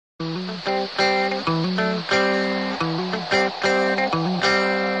Well,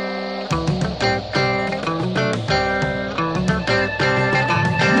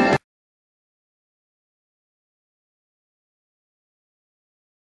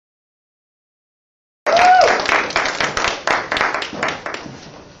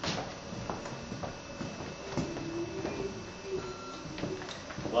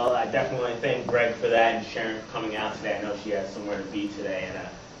 I definitely want to thank Greg for that and Sharon for coming out today. I know she has somewhere to be today, and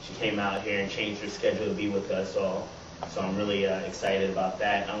she came out here and changed her schedule to be with us all. So I'm really excited about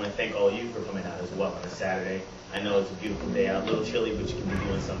that. I want to thank all of you for coming out as well on a Saturday. I know it's a beautiful day out, a little chilly, but you can be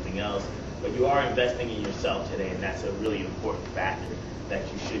doing something else. But you are investing in yourself today, and that's a really important factor that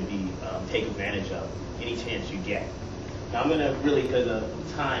you should be take advantage of any chance you get. Now I'm going to really, because of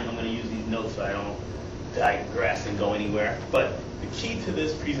time, I'm going to use these notes so I don't digress and go anywhere. But the key to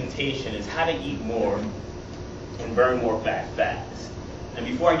this presentation is how to eat more and burn more fat fast. And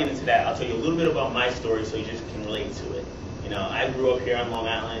before I get into that, I'll tell you a little bit about my story so you just can relate to it. You know, I grew up here on Long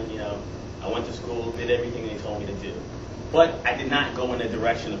Island. You know, I went to school, did everything they told me to do. But I did not go in the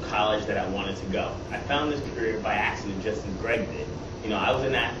direction of college that I wanted to go. I found this career by accident, just as Greg did. You know, I was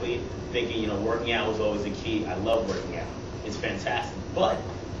an athlete thinking, you know, working out was always the key. I love working out. It's fantastic. But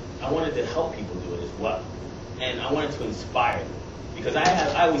I wanted to help people do it as well. And I wanted to inspire them. Because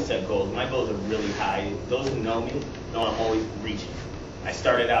I always set goals. My goals are really high. Those who know me know I'm always reaching. I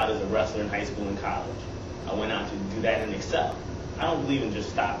started out as a wrestler in high school and college. I went on to do that and excel. I don't believe in just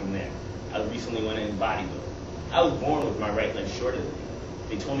stopping there. I recently went in bodybuilding. I was born with my right leg shorter than me.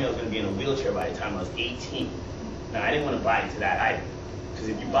 They told me I was going to be in a wheelchair by the time I was 18. Now, I didn't want to buy into that either. Because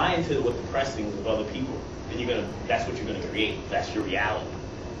if you buy into what the press thinks of other people, then that's what you're going to create. That's your reality.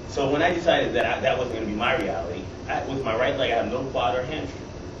 So when I decided that that wasn't going to be my reality, with my right leg I have no quad or hamstring.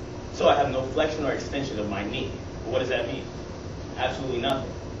 So I have no flexion or extension of my knee. But what does that mean? Absolutely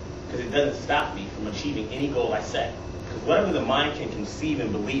nothing. Because it doesn't stop me from achieving any goal I set. Because whatever the mind can conceive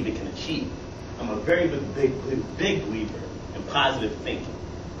and believe it can achieve, I'm a very big believer in positive thinking.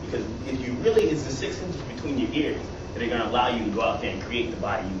 Because if you really, it's the 6 inches between your ears that are going to allow you to go out there and create the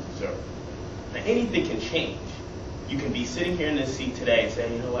body you deserve. Now anything can change. You can be sitting here in this seat today and say,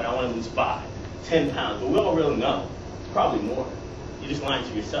 you know what, I want to lose 5, 10 pounds. But we all really know, it's probably more. You're just lying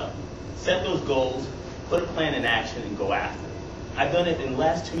to yourself. Set those goals, put a plan in action, and go after it. I've done it in the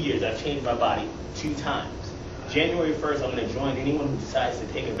last 2 years. I've changed my body 2 times. January 1st, I'm going to join anyone who decides to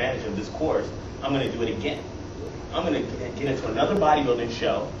take advantage of this course. I'm going to do it again. I'm going to get into another bodybuilding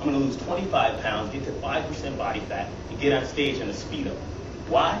show. I'm going to lose 25 pounds, get to 5% body fat, and get on stage in a Speedo.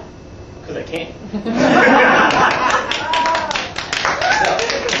 Why? Because I can.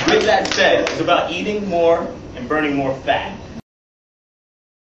 So, with that said, it's about eating more and burning more fat.